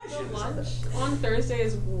lunch on Thursday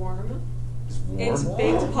is warm. Warm? It's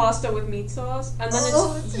baked pasta with meat sauce, and then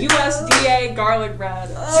it's USDA garlic bread.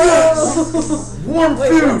 Warm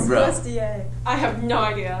food, bro. USDA? I have no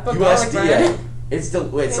idea. But garlic bread? It's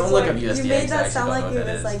don't look up USDA. You made that I sound actually like don't know it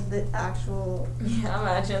what was that is. like the actual. Yeah,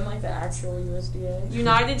 imagine like the actual USDA.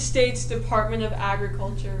 United States Department of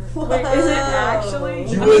Agriculture. Wait, is it actually?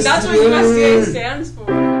 I mean, that's what USDA stands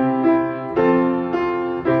for.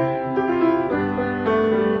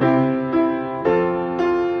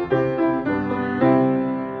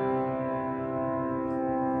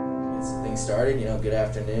 Started, good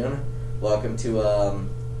afternoon. Welcome to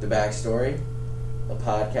the Backstory, a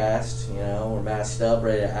podcast. We're masked up,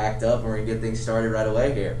 ready to act up, and we're gonna get things started right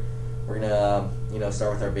away here. We're gonna,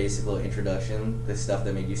 start with our basic little introduction, the stuff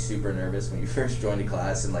that made you super nervous when you first joined a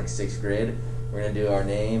class in like 6th grade. We're gonna do our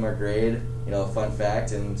name, our grade, a fun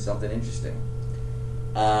fact, and something interesting.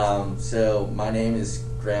 So my name is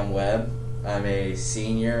Graham Webb. I'm a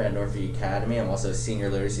senior at Norfolk Academy. I'm also a senior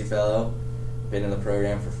literacy fellow. Been in the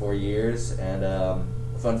program for 4 years, and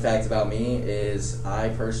fun fact about me is I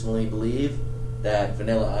personally believe that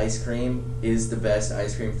vanilla ice cream is the best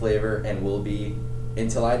ice cream flavor and will be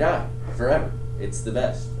until I die, forever. It's the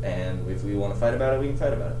best, and if we want to fight about it, we can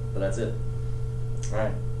fight about it, but that's it.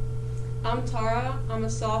 Alright. I'm Tara. I'm a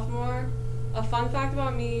sophomore. A fun fact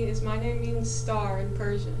about me is my name means star in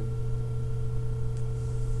Persian.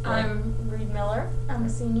 I'm Reed Miller. I'm a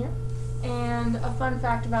senior. And a fun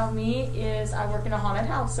fact about me is I work in a haunted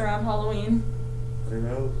house around Halloween. Who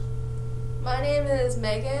knows? My name is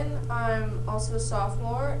Megan. I'm also a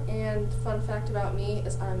sophomore, and fun fact about me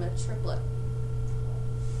is I'm a triplet.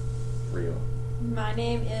 Real. My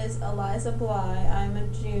name is Eliza Bly. I'm a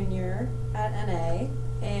junior at NA,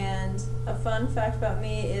 and a fun fact about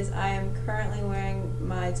me is I am currently wearing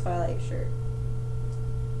my Twilight shirt.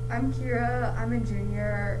 I'm Kira, I'm a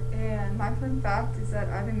junior, and my fun fact is that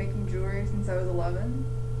I've been making jewelry since I was 11.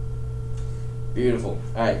 Beautiful.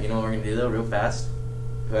 Alright, you know what we're going to do though, real fast?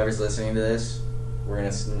 Whoever's listening to this, we're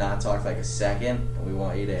going to not talk for like a second, and we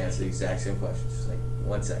want you to answer the exact same question. Just like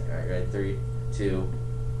 1 second. Alright, ready? 3, 2,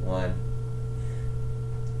 1.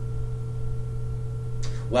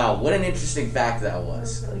 Wow, what an interesting fact that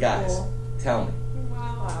was. Really Guys, cool. Tell me.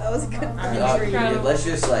 Wow. That was a good Incredible. Let's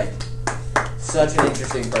just such an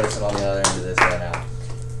interesting person on the other end of this right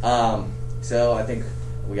now. So I think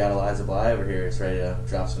we got Eliza Bly over here. Is ready to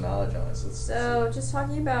drop some knowledge on us. So, just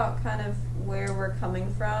talking about kind of where we're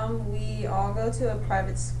coming from, we all go to a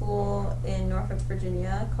private school in Norfolk,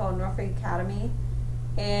 Virginia called Norfolk Academy,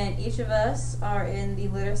 and each of us are in the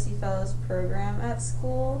Literacy Fellows program at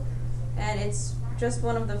school, and it's just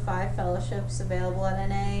one of the 5 fellowships available at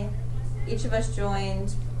NA. Each of us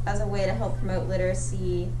joined as a way to help promote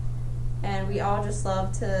literacy, and we all just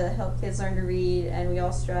love to help kids learn to read, and we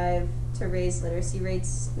all strive to raise literacy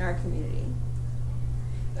rates in our community.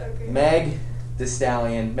 Okay. Meg the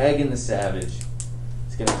Stallion, Megan the Savage,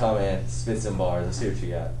 is going to come in, spit some bars. Let's see what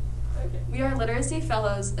you got. We are Literacy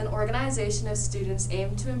Fellows, an organization of students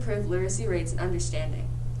aimed to improve literacy rates and understanding.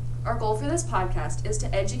 Our goal for this podcast is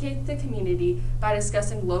to educate the community by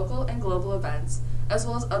discussing local and global events, as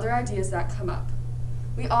well as other ideas that come up.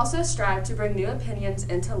 We also strive to bring new opinions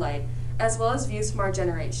into light, as well as views from our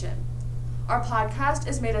generation. Our podcast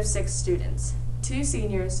is made of 6 students, 2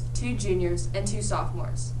 seniors, 2 juniors, and 2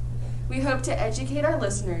 sophomores. We hope to educate our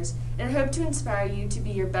listeners and hope to inspire you to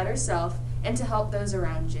be your better self and to help those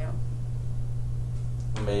around you.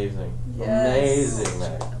 Amazing. Yes. Amazing,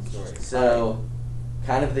 Meg. So,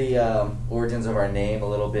 kind of the origins of our name a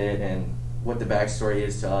little bit and what the backstory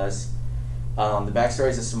is to us. The backstory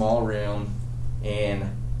is a small room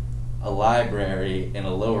in a library in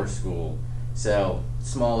a lower school. So,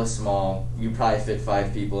 small is small. You probably fit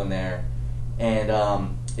 5 people in there.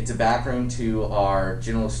 And it's a back room to our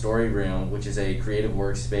general story room, which is a creative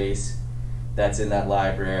workspace that's in that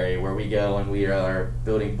library where we go and we are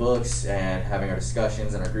building books and having our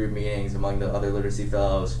discussions and our group meetings among the other literacy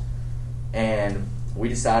fellows. And we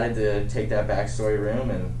decided to take that backstory room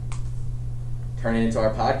and turn it into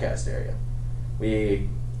our podcast area. We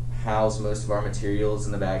house most of our materials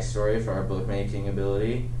in the backstory for our bookmaking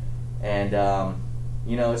ability. And,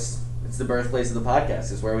 it's the birthplace of the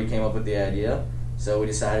podcast. It's where we came up with the idea. So we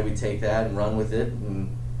decided we'd take that and run with it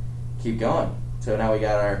and keep going. So now we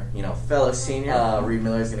got our, fellow senior. Reed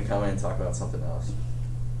Miller is going to come in and talk about something else.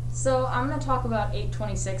 So I'm going to talk about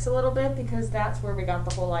 826 a little bit because that's where we got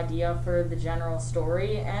the whole idea for the general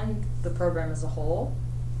story and the program as a whole.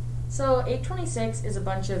 So 826 is a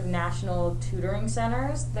bunch of national tutoring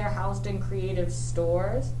centers. They're housed in creative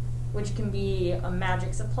stores, which can be a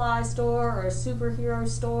magic supply store or a superhero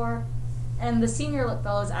store. And the Senior Lit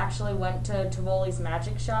Fellows actually went to Tivoli's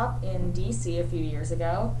Magic Shop in DC a few years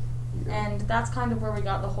ago. And that's kind of where we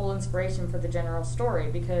got the whole inspiration for the general story,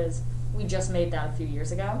 because we just made that a few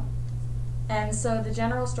years ago. And so the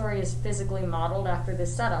general story is physically modeled after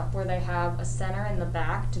this setup where they have a center in the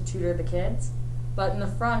back to tutor the kids, but in the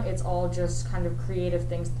front it's all just kind of creative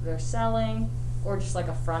things that they're selling, or just like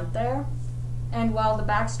a front there. And while the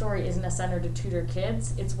backstory isn't a center to tutor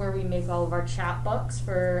kids, it's where we make all of our chat books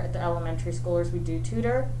for the elementary schoolers we do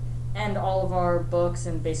tutor, and all of our books,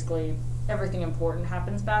 and basically everything important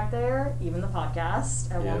happens back there, even the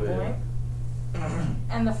podcast at one point.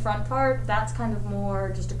 And the front part, that's kind of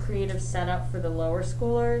more just a creative setup for the lower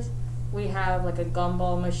schoolers. We have like a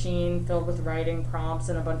gumball machine filled with writing prompts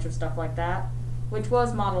and a bunch of stuff like that, which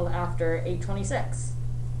was modeled after 826.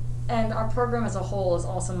 And our program as a whole is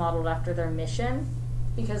also modeled after their mission,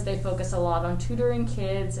 because they focus a lot on tutoring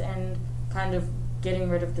kids and kind of getting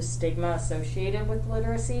rid of the stigma associated with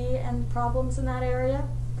literacy and problems in that area.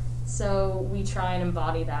 So we try and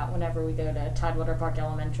embody that whenever we go to Tidewater Park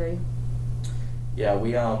Elementary. Yeah,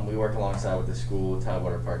 we work alongside with the school,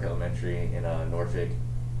 Tidewater Park Elementary in Norfolk,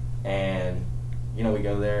 and we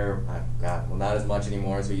go there. Well, not as much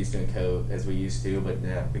anymore as we used to, but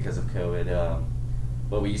yeah, because of COVID.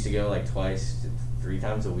 But we used to go like 3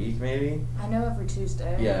 times a week, maybe. I know every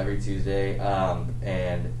Tuesday. Yeah, every Tuesday.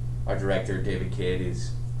 And our director, David Kidd,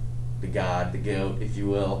 is the GOAT, if you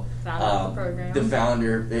will. Founder of the program. The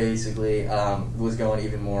founder, basically, was going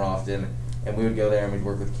even more often, and we would go there and we'd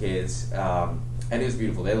work with kids, and it was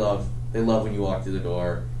beautiful. They love when you walk through the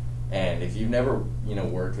door, and if you've never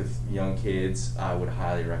worked with young kids, I would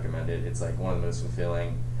highly recommend it. It's like one of the most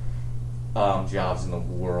fulfilling jobs in the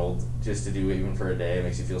world, just to do even for a day. It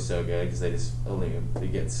makes you feel so good because they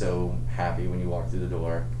get so happy when you walk through the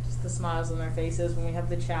door. Just the smiles on their faces when we have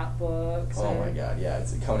the chat books. Oh my god, yeah!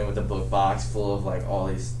 It's coming in with a book box full of like all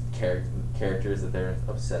these characters that they're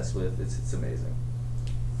obsessed with. It's amazing.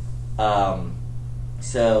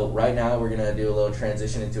 So right now we're gonna do a little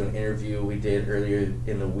transition into an interview we did earlier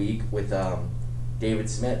in the week with David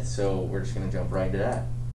Smith. So we're just gonna jump right into that.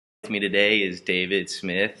 With me today is David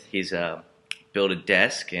Smith. He's built a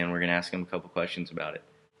desk, and we're going to ask him a couple questions about it.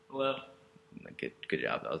 Hello. Good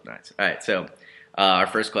job. That was nice. All right, so our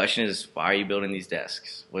first question is, why are you building these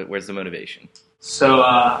desks? Where's the motivation? So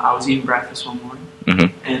I was eating breakfast one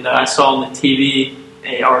morning, and I saw on the TV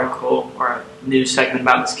a article or a news segment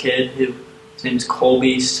about this kid his name is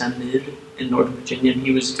Colby Samid in Northern Virginia, and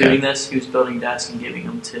he was doing this. He was building desks and giving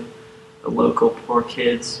them to the local poor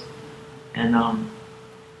kids, and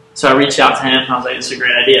so I reached out to him. I was like, this is a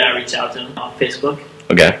great idea. I reached out to him on Facebook.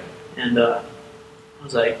 Okay. And I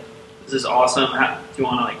was like, this is awesome. Do you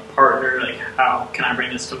want to partner? How can I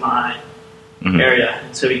bring this to my area?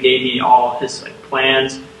 And so he gave me all his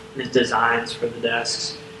plans and his designs for the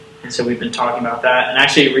desks. And so we've been talking about that. And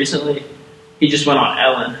actually recently he just went on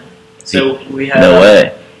Ellen. So we had No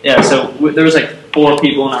way. Yeah, so there was 4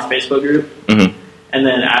 people in our Facebook group. And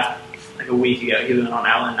then after a week ago, he went on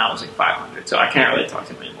Ellen, and that was 500. So I can't really talk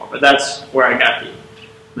to him anymore. But that's where I got the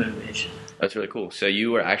motivation. That's really cool. So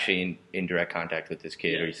you were actually in direct contact with this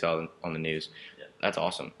kid, or you saw him on the news. Yeah. That's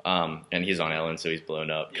awesome. And he's on Ellen, so he's blown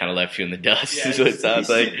up. Kind of left you in the dust, Yeah, is what it sounds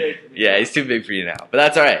like. Yeah, he's too big for you now. But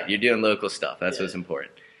that's all right. You're doing local stuff. That's what's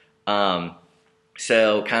important.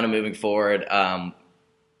 So kind of moving forward,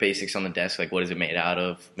 basics on the desk, what is it made out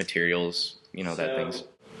of? Materials, that things.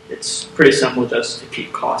 It's pretty simple just to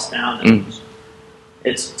keep costs down. And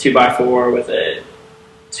it's 2x4 with a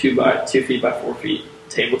 2 feet by 4 feet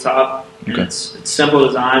tabletop. And it's simple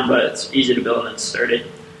design, but it's easy to build and it's sturdy.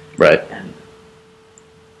 Right. And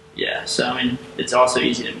yeah, so it's also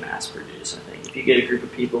easy to mass produce. I think if you get a group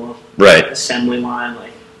of people, assembly line,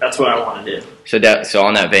 that's what I want to do. So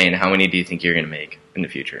on that vein, how many do you think you're going to make in the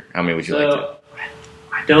future? How many would you like to?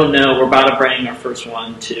 I don't know. We're about to bring our first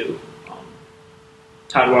one to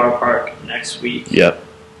Tidewater Park next week. Yep.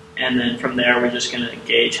 And then from there, we're just going to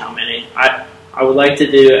gauge how many. I would like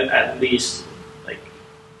to do at least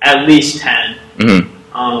 10.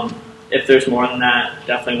 If there's more than that,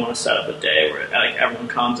 definitely want to set up a day where everyone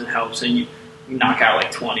comes and helps, and you knock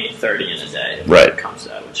out 20, 30 in a day. If it comes to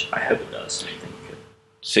that, which I hope it does. So I think it could.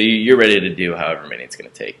 So you're ready to do however many it's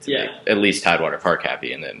going to take to make at least Tidewater Park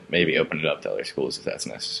happy, and then maybe open it up to other schools if that's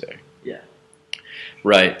necessary. Yeah.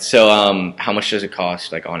 Right. So how much does it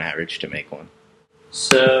cost, on average, to make one?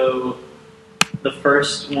 So the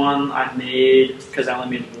first one I made, because I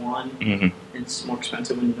only made one, it's more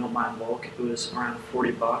expensive when you don't buy in bulk. It was around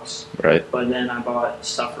 $40. Right. But then I bought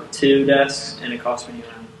stuff for 2 desks, and it cost me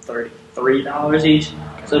around $33 each.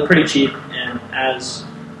 So pretty cheap. And as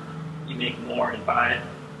you make more and buy it,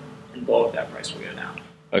 in bulk, that price will go down.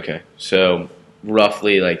 Okay, so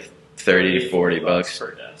roughly like 30 to 40 bucks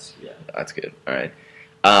per desk. Yeah. That's good. All right.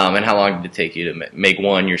 And how long did it take you to make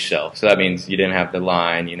one yourself? So that means you didn't have the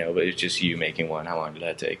line, but it's just you making one. How long did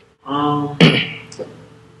that take? Well,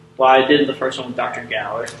 I did the first one with Dr.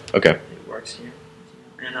 Gower. Okay. He works here.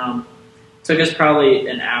 And it took us probably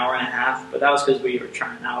an hour and a half, but that was because we were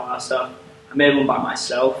trying out a lot of stuff. I made one by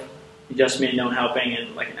myself, just me and no one helping,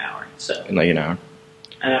 in like an hour. So. In like an hour.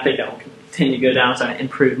 And I think that will continue to go down as I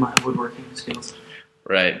improve my woodworking skills.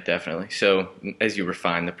 Right, definitely. So as you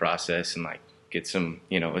refine the process and like get some,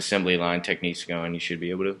 assembly line techniques going, you should be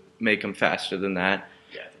able to make them faster than that.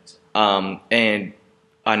 Yeah, I think so. And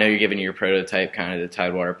I know you're giving your prototype kind of the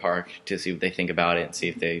Tidewater Park to see what they think about it and see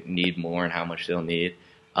if they need more and how much they'll need.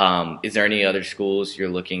 Is there any other schools you're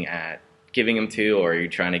looking at giving them to, or are you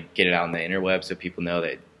trying to get it out on the interweb so people know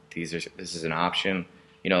that this is an option?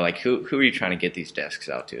 Like who are you trying to get these desks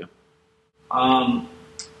out to?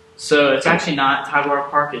 So it's actually not Tidewater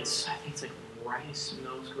Park. I think it's like Rice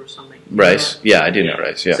Middle School or something. Rice, yeah, I do know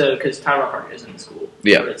Rice. Yeah. So because Tidewater Park isn't a school.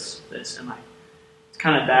 Yeah. So it's this and like it's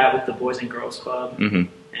kind of that with the Boys and Girls Club. Mm-hmm.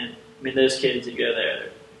 And I mean, those kids who go there,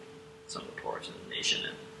 they're some of the poorest in the nation,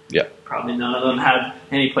 and yeah, probably none of them have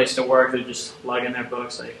any place to work. They're just lugging their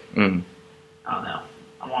books. Like mm-hmm. I don't know.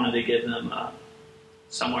 I wanted to give them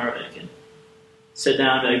somewhere where they can sit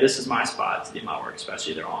down and be like, this is my spot to do my work,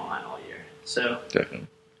 especially they're online all year. So definitely.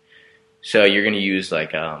 So you're going to use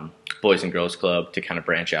like Boys and Girls Club to kind of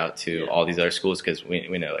branch out to all these other schools, because we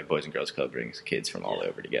know like Boys and Girls Club brings kids from all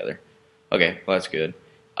over together. Okay, well that's good.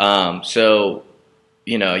 So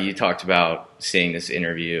you talked about seeing this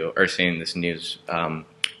interview or seeing this news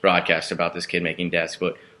broadcast about this kid making desks,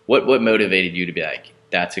 but what motivated you to be like,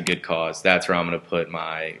 that's a good cause, that's where I'm going to put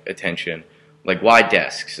my attention? Like, why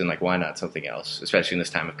desks, and like why not something else, especially in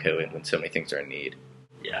this time of COVID when so many things are in need?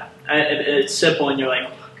 Yeah, it's simple, and you're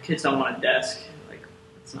like, kids don't want a desk. Like,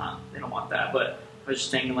 it's not, they don't want that. But I was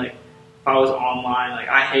just thinking, like, if I was online, like,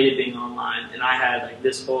 I hated being online, and I had like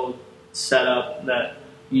this whole setup that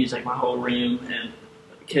used like my whole room, and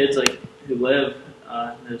kids like who live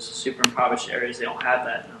in those super impoverished areas, they don't have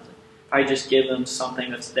that. And I was like, if I just give them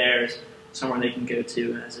something that's theirs, somewhere they can go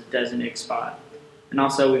to as a designated spot. And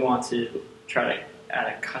also, we want to try to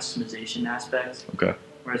add a customization aspect. Okay.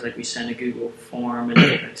 Whereas like we send a Google form and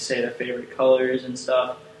they like say their favorite colors and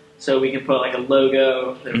stuff, so we can put like a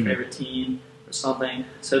logo, their favorite team or something.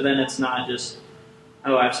 So then it's not just,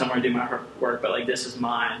 oh, I have somewhere to do my work, but like this is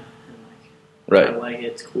mine, and like I like it,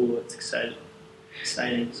 it's cool, it's exciting.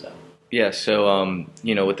 So yeah. So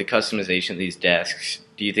with the customization of these desks,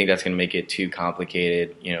 do you think that's going to make it too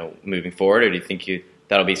complicated, moving forward, or do you think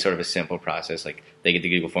that'll be sort of a simple process? Like they get the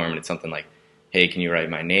Google form and it's something like, hey, can you write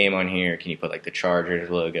my name on here? Can you put like the Chargers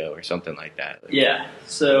logo or something like that? Yeah.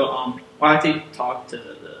 So I actually talked to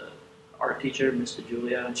the art teacher, Mr.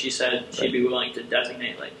 Julia, and she said she'd be willing to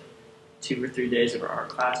designate like 2 or 3 days of our art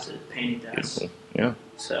class to painting desks. Beautiful. Yeah.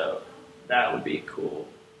 So that would be cool.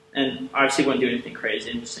 And obviously wouldn't do anything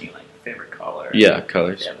crazy. I'm just thinking like favorite color. Yeah,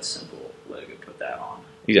 colors. If they have a simple logo, put that on.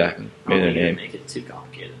 Exactly. Maybe their name. Make it too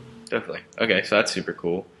complicated. Definitely. Okay, so that's super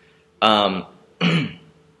cool. And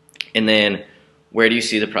then, where do you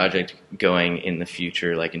see the project going in the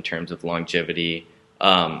future, like in terms of longevity?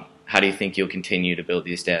 How do you think you'll continue to build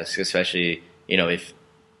these desks, especially, if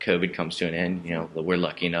COVID comes to an end, we're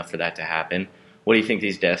lucky enough for that to happen. What do you think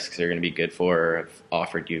these desks are going to be good for or have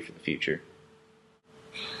offered you for the future?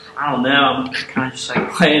 I don't know. I'm kind of just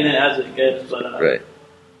like playing it as it goes. But, right.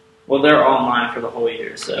 Well, they're online for the whole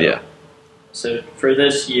year. So yeah. So for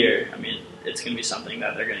this year, I mean, it's going to be something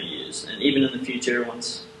that they're going to use. And even in the future,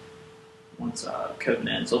 once COVID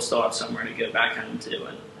ends, they'll still have somewhere to go back home to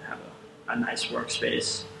and have a nice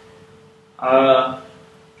workspace. I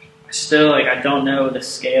don't know the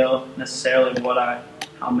scale necessarily of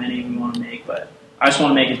how many we want to make, but I just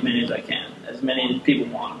want to make as many as I can, as many as people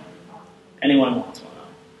want them. Anyone who wants one,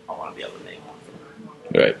 I want to be able to make one for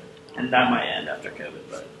them. Right. And that might end after COVID,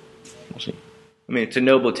 but we'll see. I mean, it's a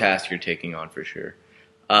noble task you're taking on for sure.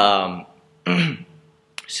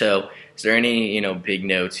 So, is there any, big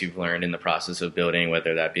notes you've learned in the process of building,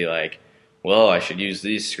 whether that be like, well, I should use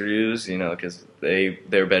these screws, because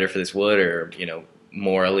they're better for this wood, or,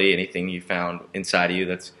 morally, anything you found inside of you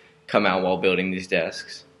that's come out while building these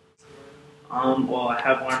desks? Well, I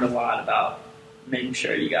have learned a lot about making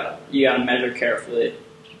sure you gotta measure carefully.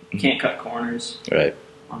 You can't cut corners right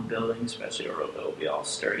on buildings, especially, or it'll be all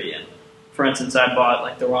sturdy. And for instance, I bought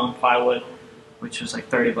like the wrong plywood, which was like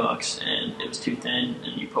 $30, and it was too thin,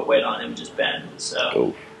 and you put weight on it, it would just bend.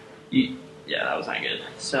 So, that was not good.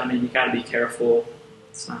 So I mean, you got to be careful.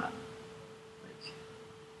 It's not like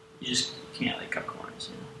you just can't like cut corners.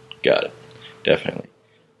 Got it. Definitely.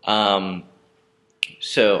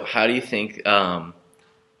 So how do you think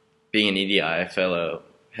being an EDI fellow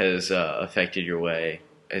has affected your way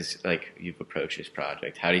as like you've approached this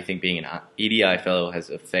project? How do you think being an EDI fellow has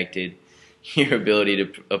affected your ability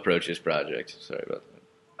to approach this project? Sorry about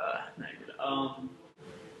that. No, you're good.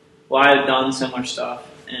 Well, I had done similar stuff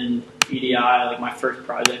in EDI. Like my first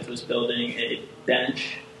project was building a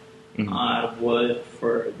bench out of wood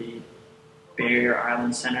for the Barrier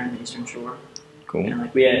Island Center in the Eastern Shore. Cool. And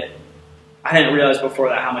like I didn't realize before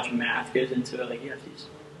that how much math goes into it. Like you have to use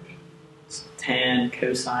tan,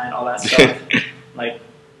 cosine, all that stuff.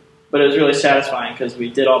 But it was really satisfying because we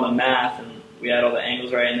did all the math and we had all the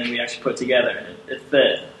angles right, and then we actually put it together and it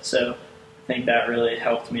fit. So I think that really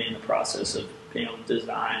helped me in the process of being able to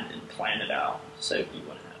design and plan it out so you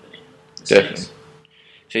wouldn't have any mistakes. Definitely.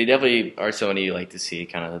 So you definitely are somebody you like to see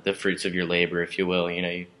kind of the fruits of your labor, if you will.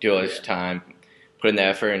 You do all this time, put in the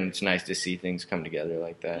effort, and it's nice to see things come together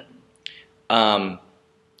like that.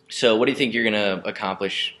 So what do you think you're going to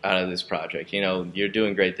accomplish out of this project? You're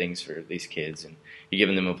doing great things for these kids, and you're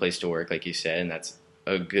giving them a place to work, like you said, and that's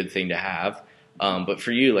a good thing to have. But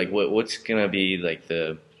for you, like, what's going to be like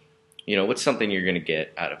what's something you're going to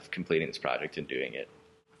get out of completing this project and doing it?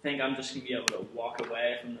 I think I'm just going to be able to walk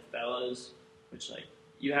away from the fellows, which like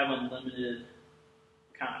you have unlimited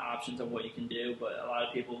kind of options of what you can do, but a lot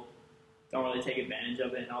of people don't really take advantage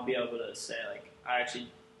of it, and I'll be able to say like I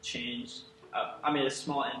actually changed. I made a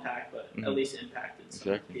small impact, but at least impacted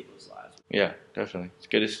some people's lives. Yeah, definitely. It's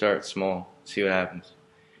good to start small, see what happens.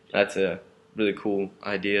 That's a really cool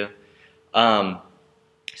idea.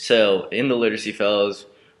 So in the Literacy Fellows,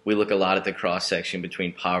 we look a lot at the cross-section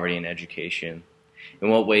between poverty and education. In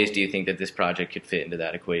what ways do you think that this project could fit into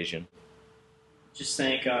that equation? Just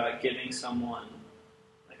think giving someone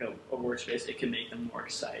like a workspace, it can make them more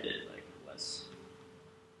excited, like less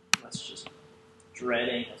just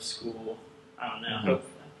dreading of school. I don't know.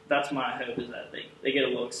 That's my hope, is that they get a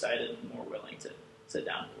little excited and more willing to sit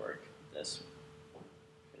down and work with this.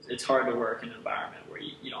 It's hard to work in an environment where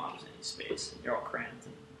you don't have any space and you're all cramped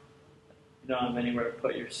and you don't have anywhere to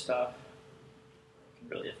put your stuff. It can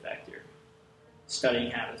really affect your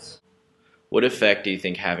studying habits. What effect do you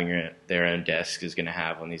think having their own desk is going to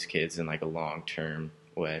have on these kids in like a long-term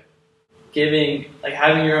way?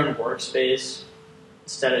 Having your own workspace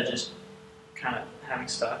instead of just kind of having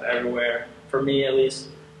stuff everywhere. For me, at least,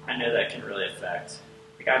 I know that can really affect.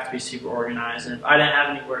 Like I have to be super organized, and if I didn't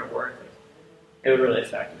have anywhere to work, it would really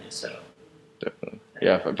affect me. So definitely,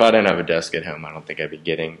 yeah. If I didn't have a desk at home, I don't think I'd be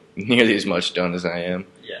getting nearly as much done as I am.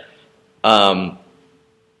 Yeah.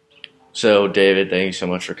 So, David, thank you so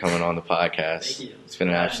much for coming on the podcast. Thank you. It's been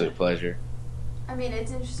an absolute pleasure. I mean,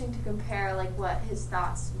 it's interesting to compare like what his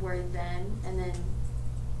thoughts were then and then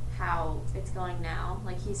how it's going now.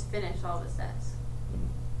 Like he's finished all of his desks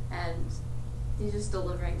and he's just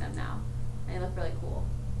delivering them now. And they look really cool.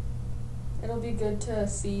 It'll be good to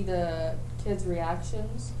see the kids'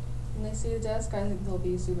 reactions when they see the desk. I think they'll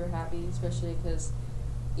be super happy, especially because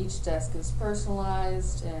each desk is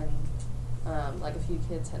personalized and like a few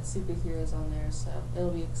kids had superheroes on there, so it'll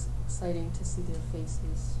be exciting to see their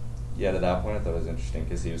faces. Yeah, to that point I thought it was interesting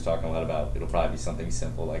because he was talking a lot about it'll probably be something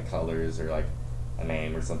simple like colors or like a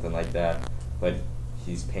name or something like that, but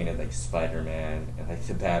he's painted like Spider-Man and like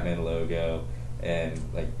the Batman logo and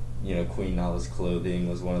like Queen Nala's clothing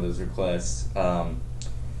was one of those requests.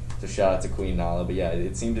 So shout out to Queen Nala, but yeah,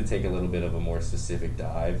 it seemed to take a little bit of a more specific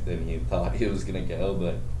dive than he thought it was gonna go,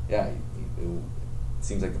 but yeah, it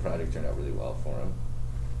seems like the project turned out really well for him.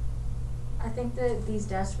 I think that these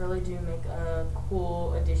desks really do make a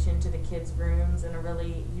cool addition to the kids' rooms and a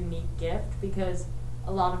really unique gift because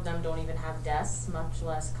a lot of them don't even have desks, much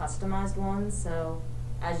less customized ones. So,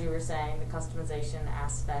 as you were saying, the customization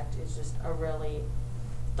aspect is just a really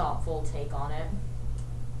thoughtful take on it.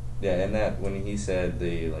 Yeah, and that when he said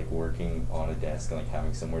the like working on a desk and like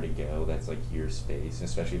having somewhere to go that's like your space,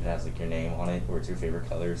 especially if it has like your name on it or it's your favorite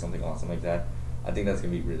color or something awesome like that, I think that's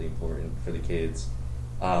gonna be really important for the kids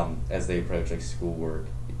as they approach like schoolwork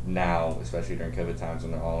now, especially during COVID times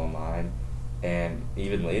when they're all online, and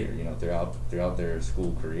even later, throughout their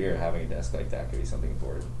school career, having a desk like that could be something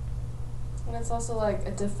important. And it's also like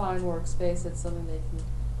a defined workspace. It's something they can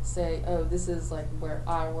say, oh, this is like where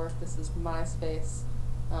I work. This is my space,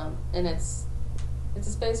 and it's a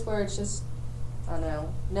space where it's just, I don't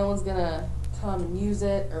know, no one's gonna come and use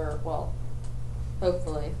it, or well,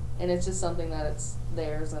 hopefully, and it's just something that it's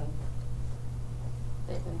theirs and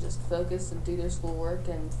they can just focus and do their schoolwork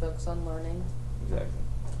and focus on learning. Exactly.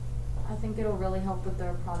 I think it'll really help with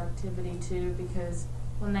their productivity too because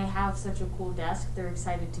when they have such a cool desk, they're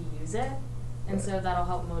excited to use it. And so that'll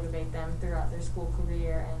help motivate them throughout their school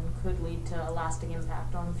career and could lead to a lasting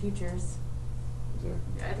impact on futures.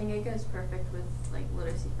 Yeah, I think it goes perfect with like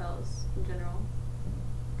literacy fellows in general,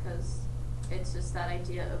 because it's just that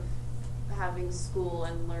idea of having school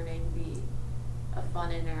and learning be a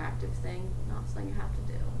fun, interactive thing, not something you have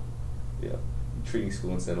to do. Yeah. Treating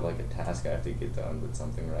school instead of like a task I have to get done, but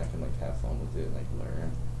something where I can like have fun with it and like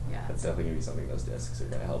learn. Yeah. That's definitely gonna be something those desks are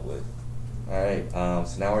gonna help with. All right.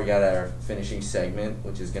 So now we got our finishing segment,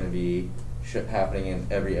 which is gonna be happening in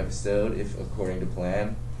every episode, if according to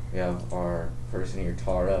plan. We have our person here,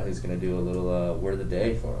 Tara, who's gonna do a little word of the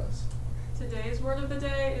day for us. Today's word of the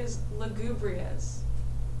day is lugubrious.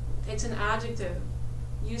 It's an adjective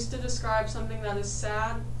used to describe something that is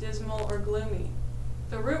sad, dismal, or gloomy.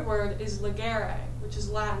 The root word is legere, which is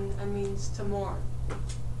Latin and means to mourn.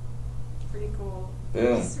 Pretty cool.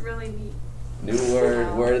 Boom. It's really neat. New word,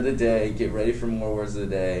 Wow. word of the day. Get ready for more words of the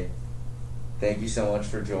day. Thank you so much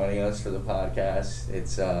for joining us for the podcast.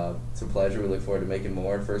 It's a pleasure. We look forward to making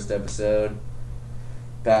more. First episode,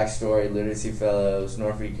 backstory, literacy fellows,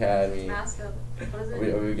 Norfolk Academy. Mask up. What is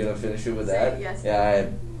it? Are we gonna finish it with Say that? it, yes. Yeah.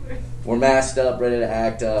 We're masked up, ready to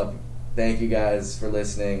act up. Thank you guys for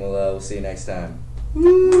listening. We'll see you next time.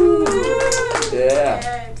 Yeah.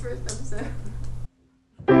 Yay, first episode.